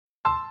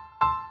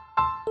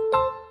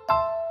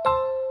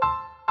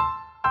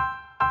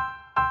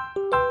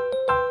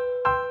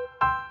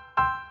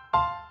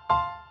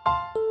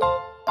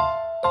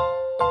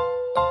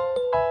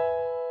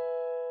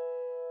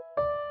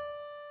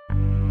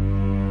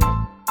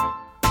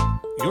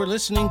You're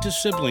listening to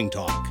Sibling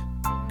Talk,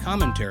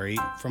 commentary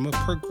from a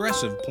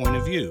progressive point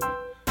of view.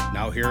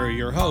 Now here are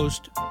your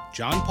hosts,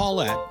 John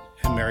Paulette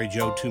and Mary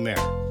Jo Tumer.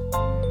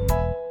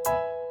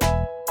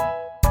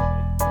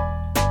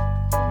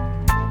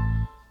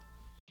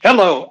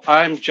 Hello,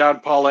 I'm John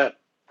Paulette.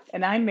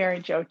 And I'm Mary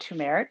Jo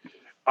Tumer.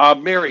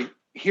 Mary,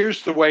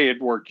 here's the way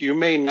it worked. You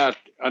may not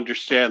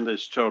understand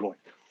this totally.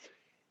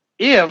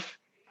 If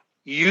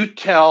you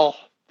tell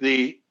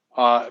the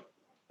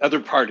other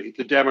party,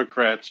 the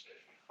Democrats,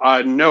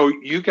 no,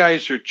 you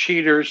guys are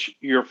cheaters,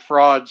 you're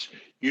frauds,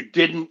 you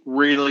didn't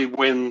really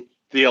win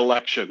the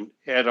election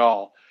at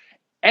all,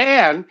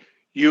 and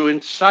you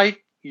incite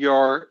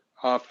your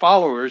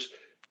followers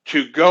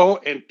to go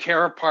and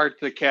tear apart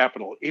the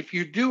Capitol. If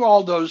you do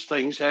all those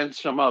things and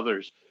some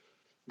others,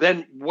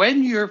 then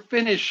when you're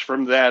finished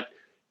from that,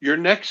 your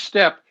next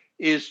step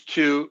is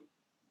to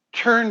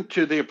turn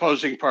to the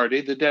opposing party,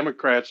 the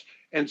Democrats,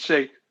 and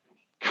say,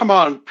 come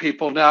on,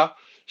 people, now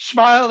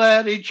smile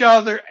at each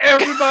other.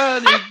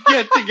 Everybody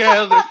get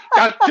together.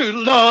 Got to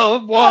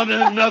love one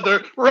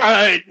another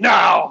right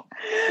now.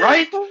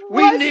 Right?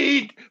 We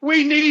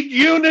need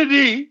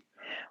unity.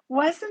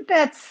 Wasn't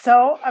that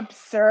so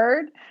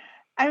absurd?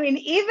 I mean,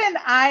 even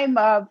I'm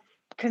a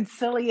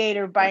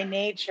conciliator by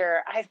nature.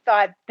 I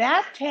thought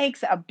that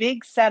takes a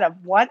big set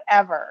of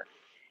whatever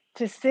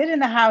to sit in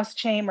the House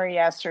chamber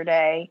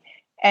yesterday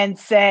and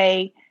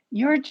say,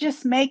 you're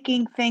just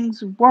making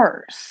things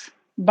worse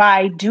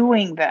by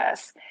doing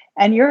this.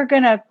 And you're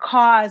going to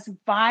cause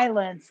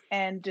violence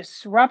and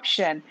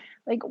disruption.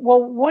 Like,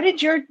 well, what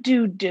did your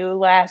dude do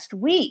last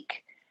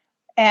week?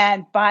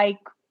 And by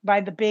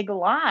the big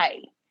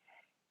lie,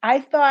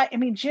 I thought,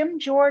 Jim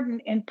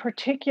Jordan in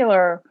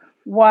particular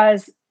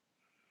was,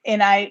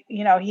 and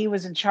he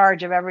was in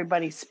charge of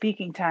everybody's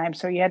speaking time.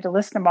 So you had to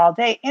listen to him all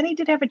day. And he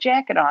did have a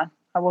jacket on.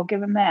 I will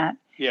give him that.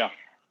 Yeah.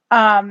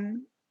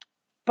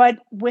 But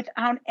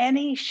without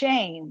any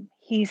shame,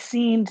 he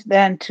seemed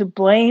then to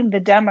blame the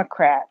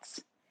Democrats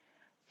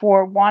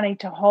for wanting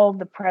to hold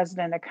the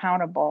president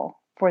accountable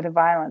for the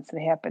violence that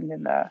happened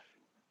in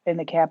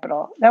the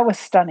Capitol. That was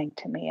stunning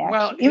to me, actually.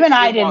 Well, Even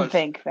I didn't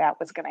think that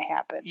was going to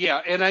happen.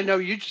 Yeah, and I know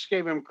you just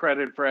gave him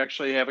credit for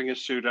actually having a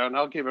suit on.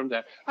 I'll give him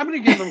that. I'm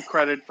going to give him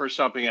credit for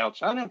something else.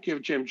 I don't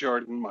give Jim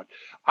Jordan much.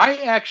 I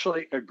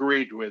actually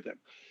agreed with him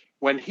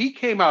when he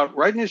came out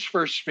right in his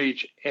first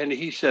speech, and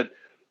he said,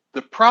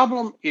 the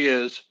problem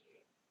is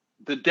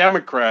the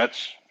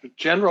Democrats, the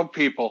general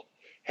people,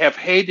 have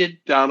hated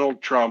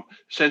Donald Trump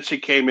since he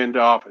came into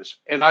office.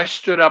 And I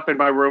stood up in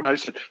my room and I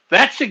said,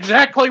 that's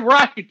exactly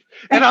right.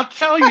 And I'll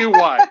tell you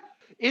why.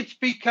 It's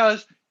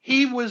because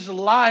he was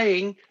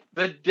lying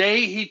the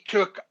day he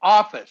took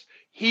office.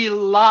 He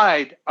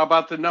lied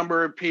about the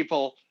number of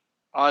people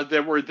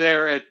that were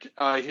there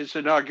at his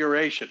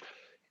inauguration.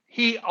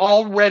 He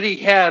already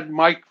had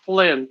Mike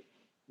Flynn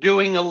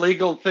doing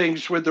illegal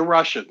things with the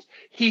Russians.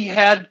 He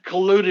had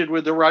colluded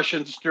with the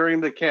Russians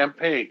during the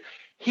campaign.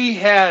 He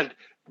had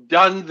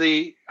done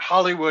the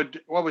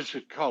Hollywood, what was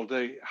it called?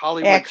 The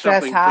Hollywood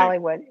Access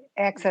Hollywood.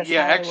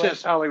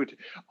 Access Hollywood.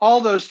 All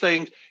those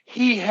things.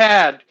 He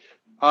had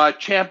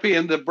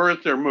championed the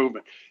birther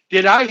movement.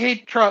 Did I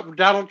hate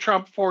Donald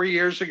Trump 4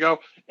 years ago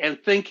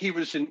and think he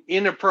was an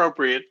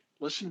inappropriate,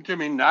 listen to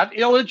me, not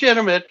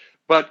illegitimate,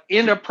 but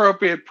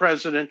inappropriate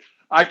president?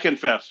 I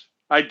confess,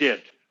 I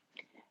did.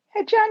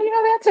 Hey, John,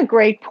 that's a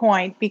great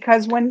point,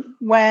 because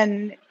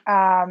when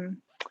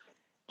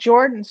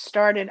Jordan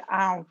started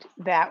out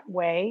that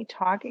way,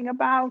 talking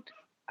about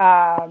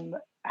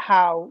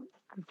how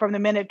from the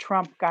minute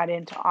Trump got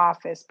into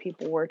office,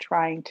 people were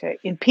trying to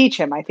impeach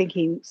him. I think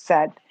he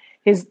said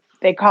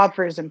they called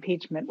for his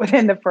impeachment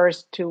within the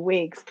first 2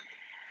 weeks.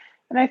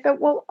 And I thought,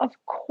 well, of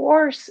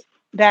course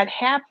that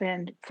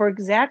happened for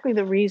exactly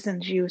the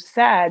reasons you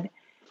said,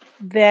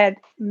 that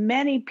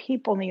many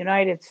people in the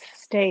United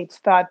States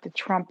thought that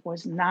Trump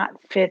was not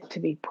fit to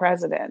be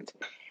president.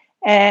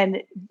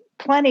 And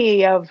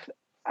plenty of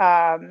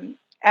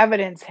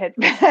evidence had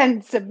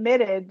been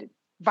submitted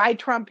by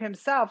Trump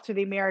himself to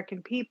the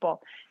American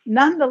people.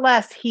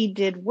 Nonetheless, he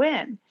did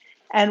win.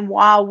 And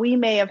while we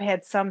may have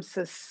had some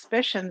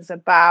suspicions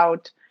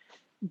about,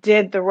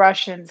 did the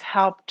Russians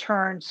help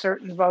turn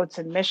certain votes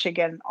in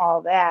Michigan,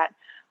 all that,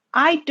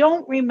 I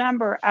don't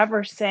remember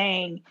ever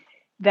saying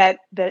that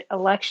the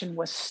election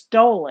was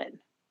stolen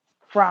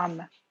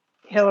from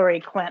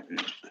Hillary Clinton.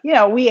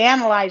 We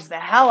analyzed the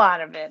hell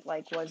out of it.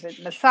 Like, was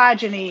it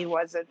misogyny?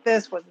 Was it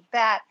this? Was it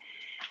that?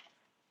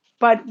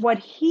 But what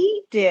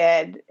he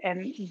did,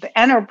 and the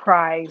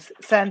enterprise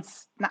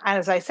since,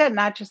 as I said,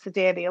 not just the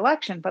day of the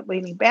election, but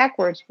leaning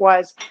backwards,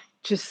 was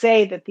to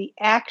say that the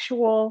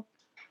actual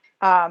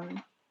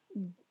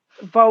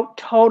vote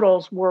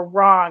totals were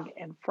wrong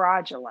and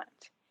fraudulent.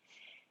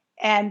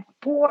 And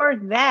for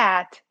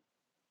that,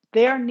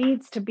 there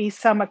needs to be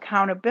some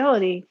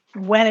accountability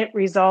when it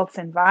results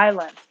in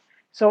violence.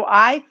 So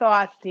I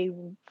thought the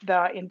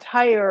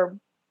entire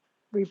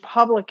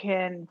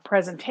Republican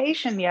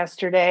presentation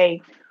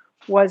yesterday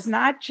was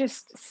not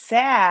just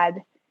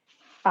sad,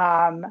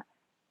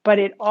 but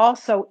it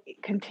also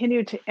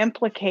continued to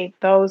implicate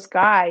those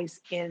guys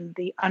in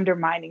the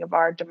undermining of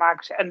our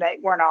democracy. And they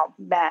weren't all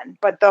men,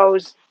 but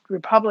those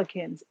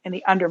Republicans in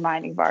the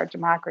undermining of our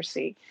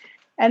democracy.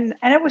 And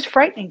it was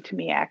frightening to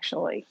me,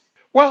 actually.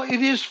 Well,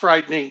 it is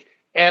frightening.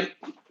 And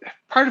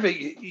part of it,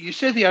 you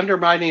said the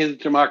undermining of the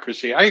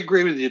democracy. I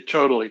agree with you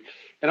totally.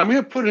 And I'm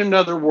going to put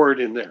another word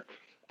in there: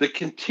 the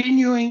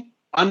continuing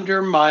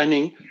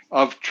undermining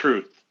of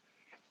truth.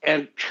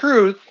 And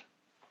truth,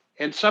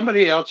 and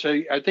somebody else,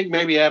 I think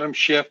maybe Adam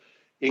Schiff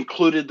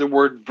included the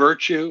word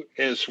virtue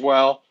as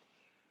well,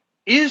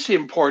 is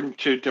important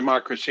to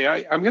democracy.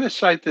 I'm going to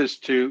cite this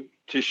to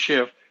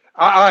Schiff.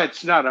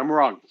 It's not, I'm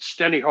wrong.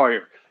 Steny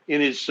Hoyer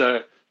in his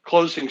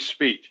closing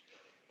speech.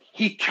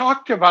 He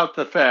talked about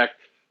the fact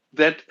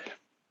that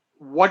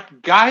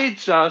what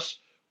guides us,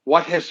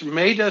 what has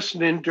made us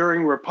an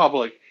enduring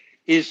republic,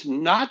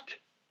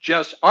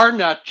 are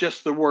not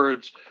just the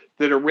words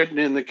that are written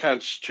in the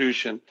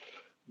Constitution.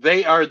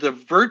 They are the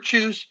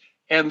virtues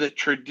and the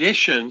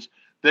traditions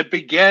that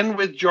began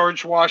with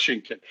George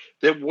Washington,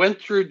 that went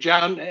through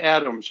John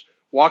Adams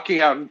walking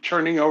out and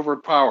turning over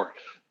power,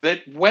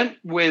 that went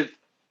with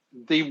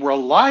the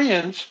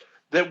reliance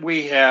that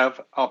we have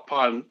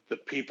upon the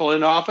people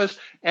in office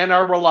and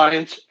our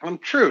reliance on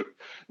truth.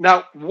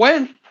 Now,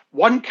 when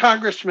one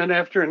congressman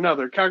after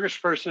another,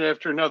 congressperson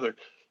after another,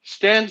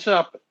 stands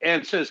up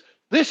and says,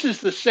 this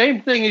is the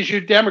same thing as you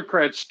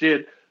Democrats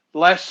did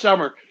last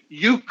summer,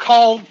 you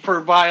called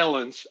for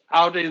violence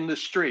out in the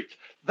streets.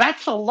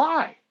 That's a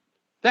lie.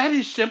 That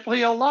is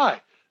simply a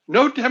lie.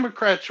 No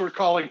Democrats were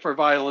calling for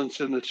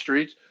violence in the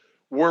streets.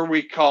 Were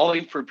we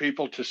calling for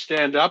people to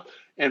stand up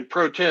and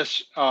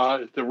protest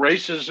the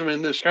racism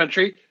in this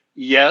country?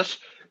 Yes.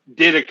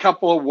 Did a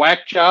couple of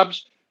whack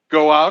jobs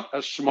go out,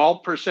 a small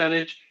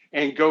percentage,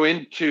 and go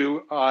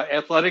into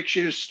athletic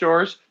shoe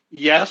stores?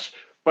 Yes.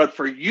 But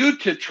for you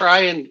to try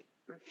and,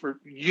 for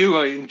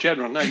you in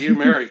general, not you,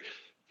 Mary,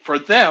 for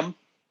them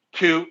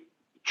to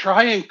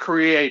try and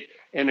create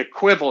an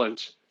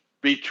equivalence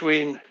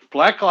between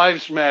Black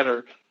Lives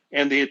Matter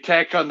and the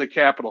attack on the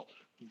Capitol,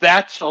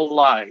 that's a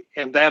lie,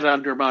 and that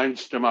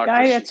undermines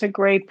democracy. That's a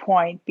great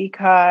point,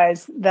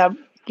 because the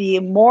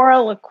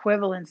moral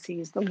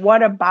equivalencies, the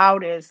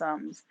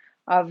whataboutisms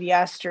of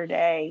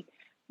yesterday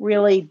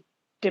really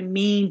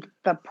demeaned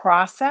the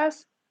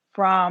process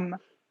from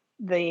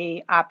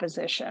the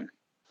opposition.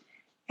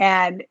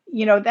 And,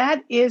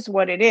 that is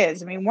what it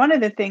is. I mean, one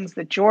of the things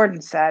that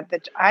Jordan said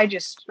that I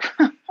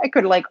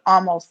could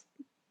almost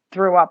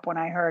threw up when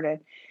I heard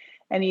it.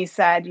 And he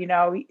said,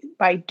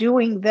 by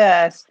doing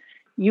this,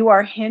 you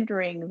are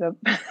hindering the,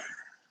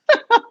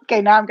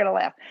 okay, now I'm going to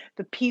laugh,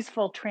 the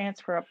peaceful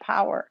transfer of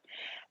power.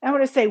 And I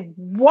want to say,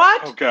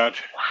 what? Oh, God.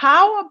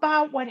 How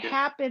about what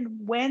happened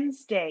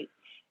Wednesday?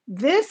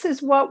 This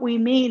is what we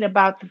mean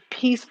about the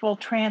peaceful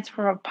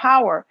transfer of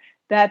power,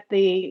 that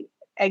the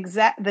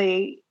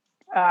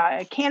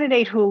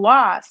candidate who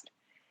lost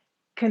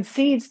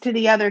concedes to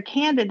the other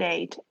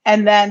candidate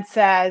and then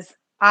says,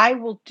 I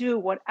will do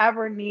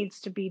whatever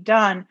needs to be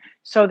done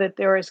so that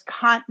there is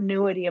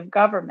continuity of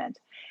government.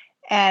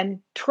 And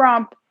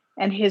Trump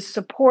and his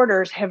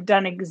supporters have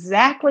done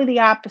exactly the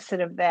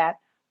opposite of that,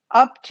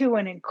 up to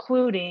and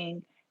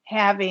including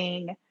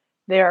having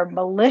their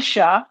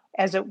militia,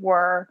 as it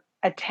were,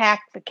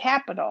 attack the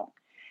Capitol.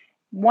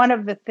 One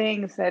of the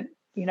things that,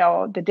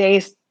 the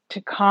days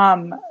to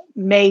come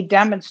may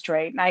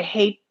demonstrate, and I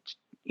hate,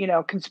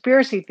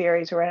 conspiracy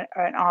theories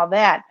and all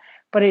that,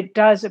 but it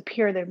does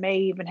appear there may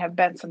even have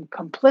been some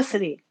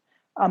complicity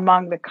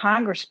among the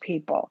Congress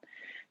people.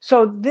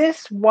 So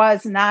this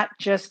was not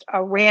just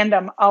a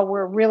random,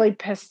 we're really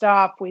pissed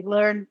off, we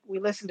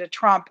listened to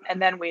Trump,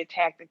 and then we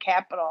attacked the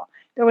Capitol.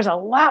 There was a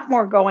lot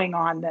more going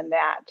on than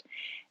that.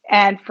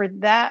 And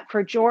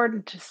for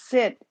Jordan to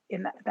sit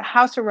in the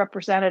House of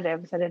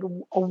Representatives that had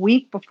a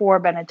week before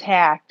been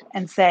attacked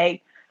and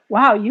say,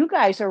 wow, you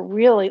guys are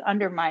really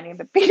undermining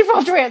the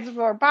peaceful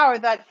transfer of power,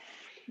 that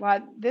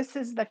this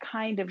is the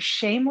kind of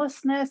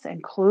shamelessness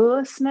and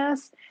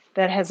cluelessness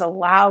that has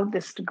allowed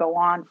this to go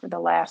on for the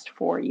last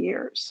 4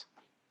 years.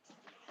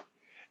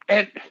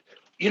 And,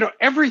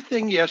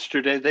 everything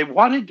yesterday, they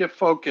wanted to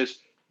focus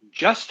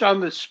just on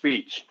the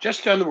speech,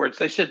 just on the words.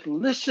 They said,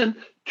 listen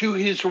to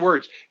his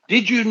words.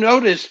 Did you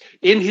notice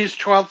in his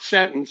 12th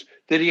sentence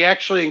that he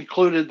actually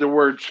included the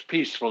words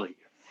peacefully?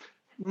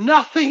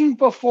 Nothing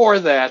before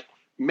that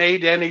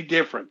made any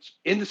difference.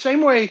 In the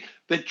same way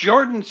that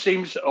Jordan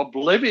seems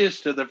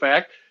oblivious to the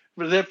fact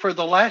that for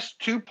the last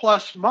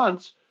 2+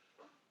 months,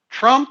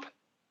 Trump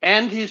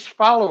and his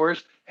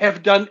followers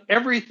have done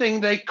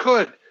everything they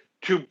could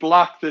to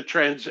block the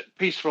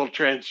peaceful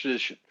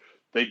transition.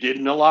 They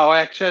didn't allow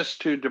access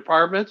to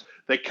departments.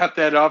 They cut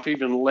that off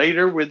even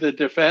later with the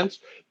defense.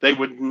 They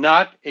would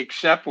not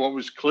accept what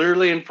was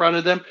clearly in front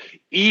of them,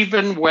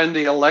 even when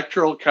the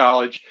Electoral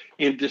College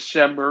in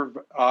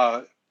December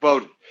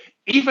voted.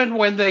 Even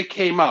when they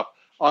came up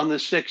on the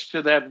 6th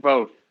to that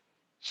vote,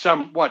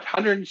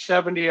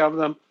 170 of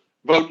them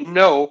vote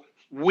no,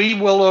 we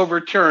will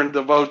overturn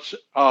the votes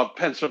of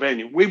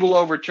Pennsylvania. We will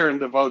overturn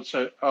the votes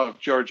of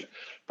Georgia.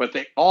 But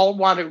they all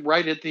want it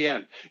right at the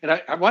end. And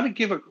I want to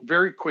give a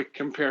very quick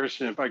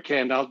comparison, if I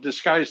can. I'll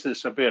disguise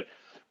this a bit.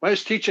 When I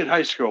was teaching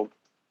high school,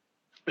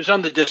 I was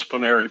on the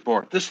disciplinary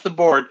board. This is the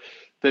board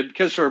that,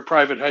 because we're a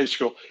private high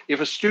school,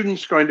 if a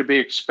student's going to be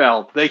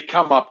expelled, they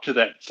come up to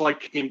that. It's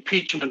like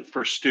impeachment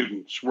for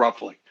students,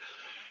 roughly.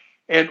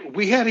 And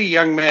we had a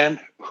young man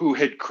who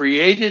had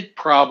created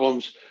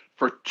problems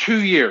for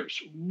 2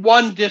 years,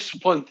 one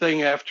discipline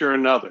thing after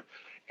another.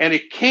 And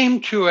it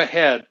came to a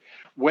head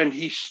when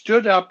he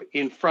stood up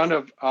in front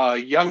of a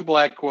young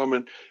black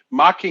woman,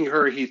 mocking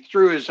her. He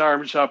threw his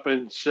arms up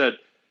and said,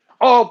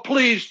 "Oh,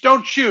 please,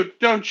 don't shoot,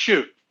 don't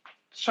shoot."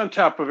 It's on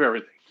top of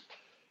everything.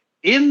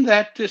 In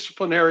that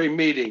disciplinary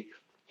meeting,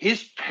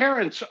 his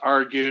parents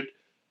argued,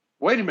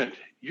 wait a minute,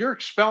 you're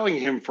expelling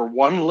him for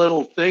one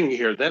little thing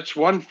here. That's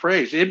one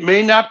phrase. It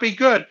may not be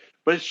good,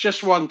 but it's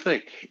just one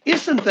thing.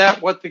 Isn't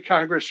that what the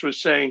Congress was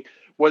saying?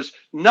 Was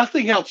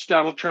nothing else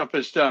Donald Trump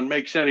has done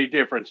makes any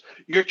difference.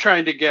 You're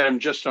trying to get him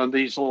just on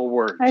these little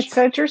words. It's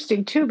so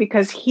interesting, too,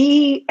 because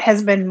he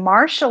has been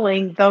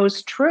marshaling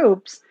those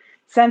troops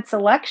since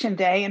Election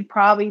Day and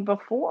probably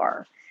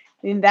before.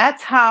 And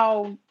that's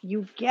how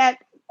you get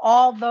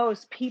all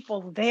those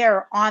people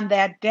there on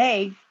that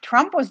day.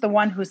 Trump was the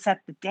one who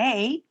set the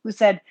day, who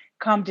said,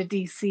 come to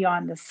D.C.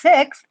 on the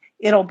 6th.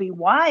 It'll be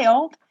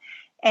wild.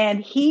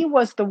 And he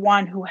was the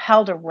one who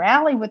held a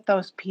rally with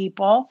those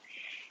people.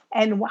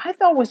 And what I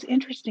thought was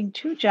interesting,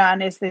 too,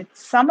 John, is that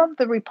some of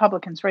the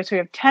Republicans, right? So we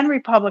have 10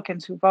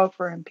 Republicans who vote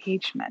for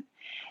impeachment.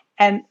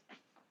 And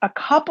a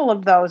couple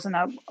of those,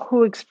 and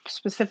who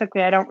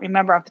specifically, I don't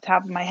remember off the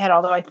top of my head,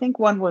 although I think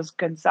one was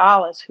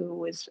Gonzalez, who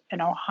was in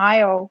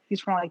Ohio.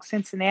 He's from like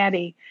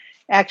Cincinnati,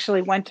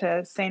 actually went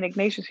to St.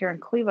 Ignatius here in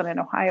Cleveland in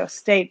Ohio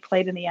State,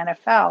 played in the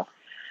NFL.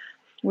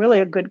 Really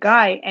a good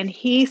guy. And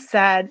he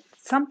said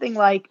something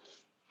like,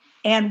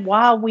 and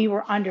while we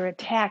were under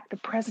attack, the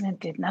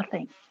president did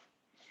nothing.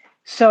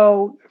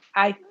 So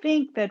I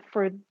think that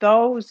for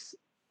those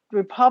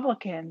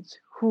Republicans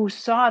who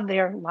saw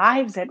their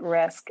lives at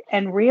risk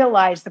and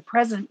realized the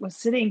president was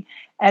sitting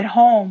at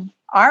home,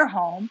 our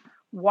home,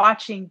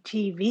 watching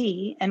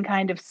TV and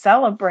kind of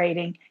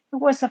celebrating, it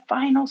was a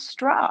final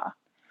straw.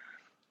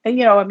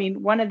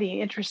 And, one of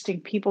the interesting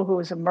people who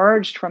has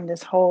emerged from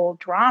this whole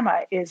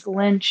drama is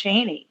Lynn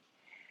Cheney,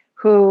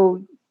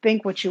 who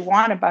think what you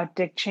want about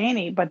Dick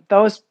Cheney, but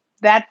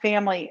that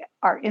family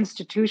are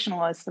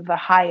institutionalists of the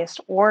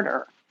highest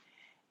order.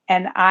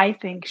 And I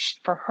think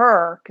for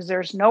her, because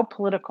there's no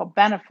political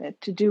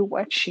benefit to do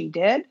what she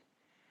did,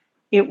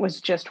 it was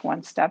just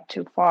one step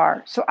too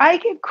far. So I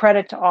give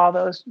credit to all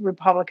those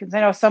Republicans. I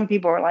know some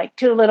people are like,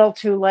 too little,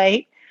 too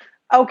late.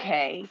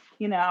 Okay,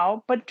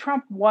 but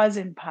Trump was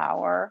in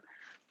power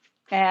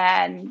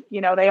and,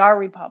 they are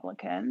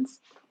Republicans.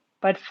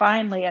 But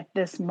finally, at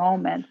this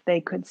moment,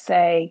 they could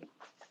say,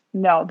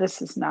 no,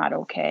 this is not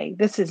okay.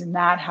 This is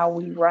not how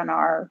we run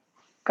our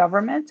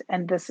government,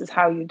 and this is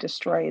how you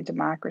destroy a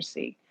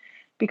democracy.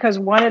 Because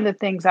one of the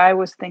things I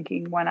was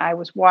thinking when I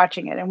was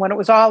watching it, and when it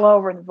was all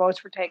over and the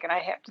votes were taken, I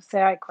have to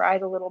say I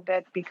cried a little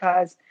bit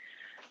because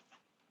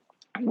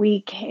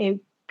we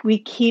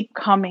keep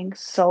coming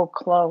so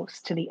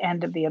close to the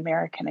end of the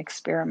American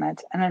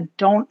experiment. And I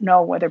don't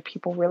know whether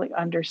people really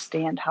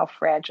understand how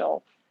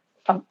fragile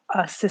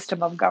a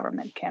system of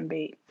government can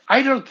be.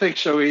 I don't think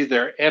so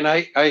either. And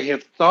I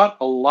have thought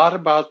a lot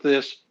about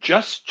this.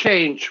 Just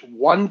change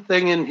one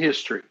thing in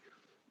history.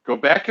 Go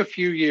back a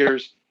few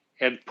years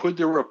and put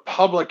the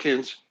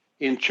Republicans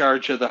in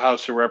charge of the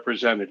House of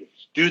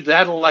Representatives. Do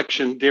that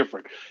election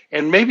different.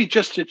 And maybe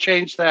just to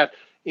change that,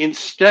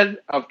 instead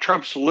of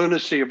Trump's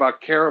lunacy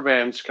about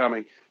caravans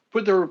coming,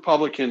 put the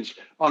Republicans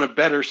on a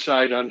better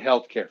side on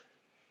health care.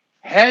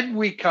 Had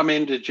we come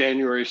into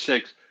January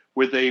 6th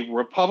with a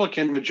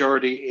Republican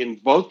majority in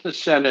both the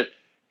Senate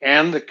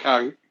and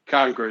the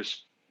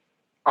Congress,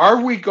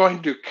 are we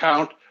going to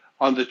count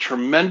on the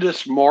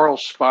tremendous moral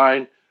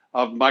spine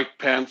of Mike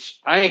Pence?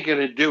 I ain't going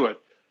to do it.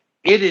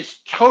 It is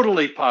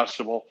totally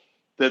possible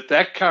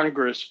that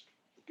Congress,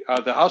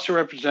 the House of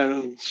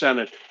Representatives and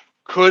Senate,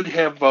 could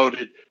have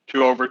voted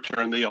to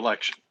overturn the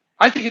election.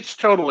 I think it's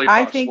totally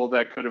possible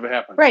that could have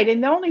happened. Right.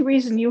 And the only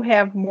reason you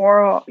have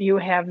Mitch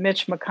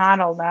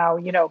McConnell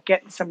now,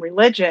 getting some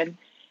religion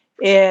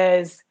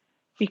is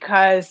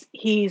because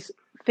he's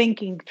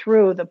thinking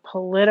through the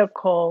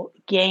political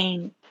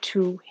gain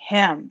to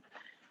him.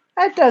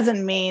 That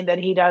doesn't mean that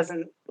he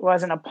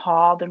wasn't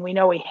appalled, and we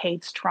know he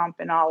hates Trump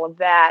and all of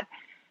that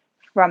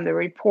from the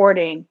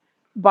reporting,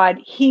 but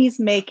he's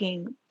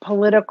making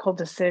political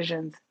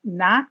decisions,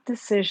 not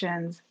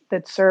decisions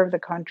that serve the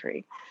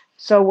country.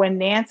 So when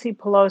Nancy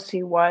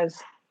Pelosi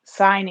was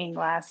signing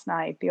last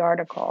night the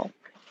article,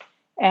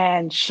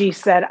 and she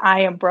said,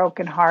 "I am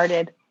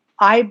brokenhearted,"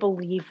 I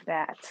believe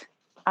that.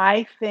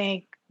 I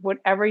think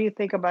whatever you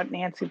think about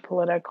Nancy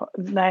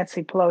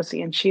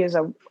Pelosi, and she is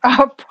a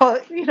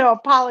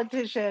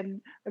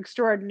politician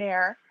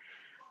extraordinaire.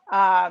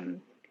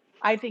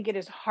 I think it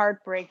is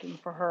heartbreaking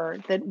for her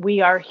that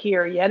we are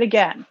here yet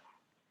again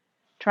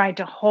trying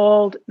to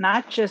hold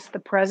not just the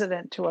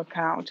president to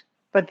account,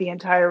 but the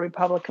entire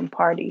Republican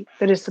Party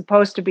that is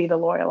supposed to be the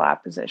loyal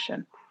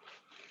opposition.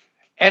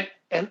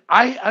 And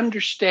I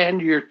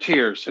understand your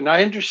tears, and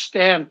I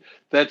understand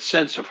that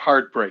sense of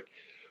heartbreak.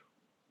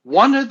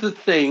 One of the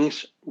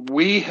things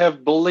we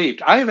have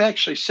believed, I have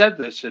actually said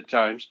this at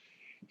times,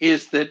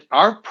 is that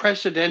our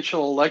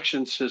presidential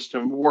election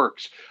system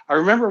works. I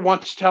remember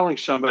once telling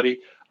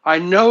somebody, I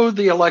know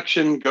the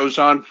election goes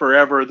on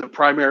forever, the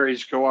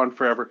primaries go on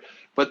forever,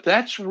 but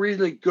that's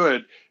really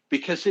good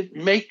because it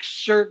makes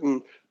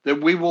certain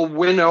that we will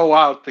winnow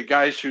out the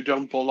guys who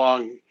don't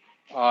belong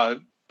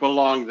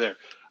there.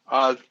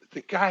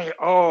 The guy,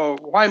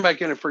 why am I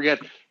going to forget?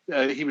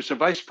 He was a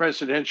vice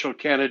presidential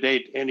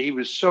candidate, and he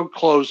was so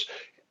close.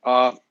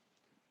 Darn,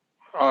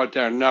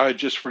 now I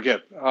just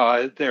forget.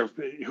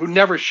 Who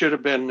never should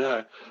have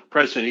been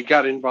president. He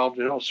got involved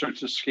in all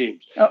sorts of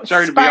schemes.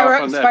 Sorry to be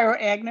off on that. Spiro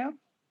Agnew?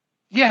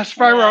 Yeah,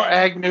 Spiro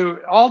Agnew,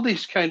 all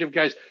these kind of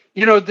guys.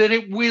 That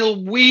it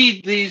will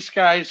weed these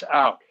guys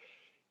out.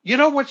 You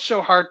know what's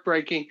so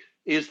heartbreaking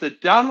is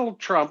that Donald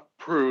Trump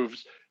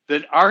proves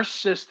that our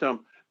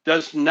system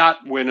does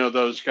not winnow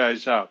those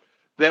guys out,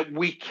 that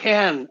we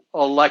can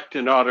elect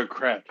an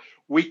autocrat.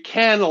 We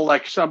can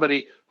elect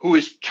somebody who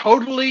is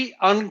totally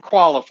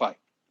unqualified.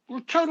 We're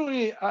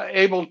totally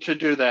able to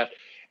do that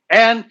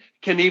and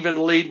can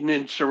even lead an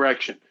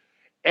insurrection.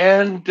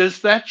 And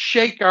does that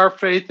shake our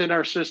faith in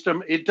our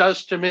system? It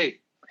does to me.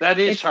 That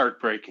is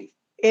heartbreaking.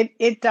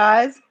 It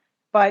does,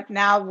 but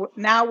now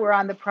we're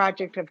on the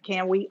project of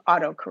can we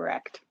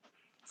autocorrect?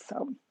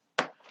 So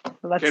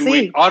let's see. Can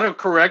we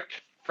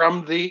autocorrect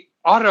from the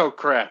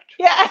autocrat?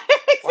 Yeah,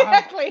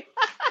 exactly.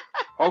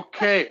 Wow.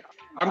 Okay.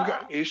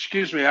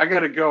 Excuse me. I got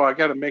to go. I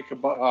got to make a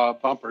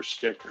bumper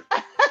sticker.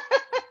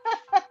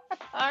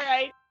 All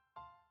right.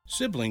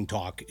 Sibling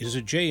Talk is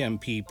a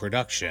JMP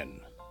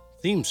production.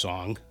 Theme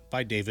song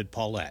by David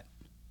Paulette.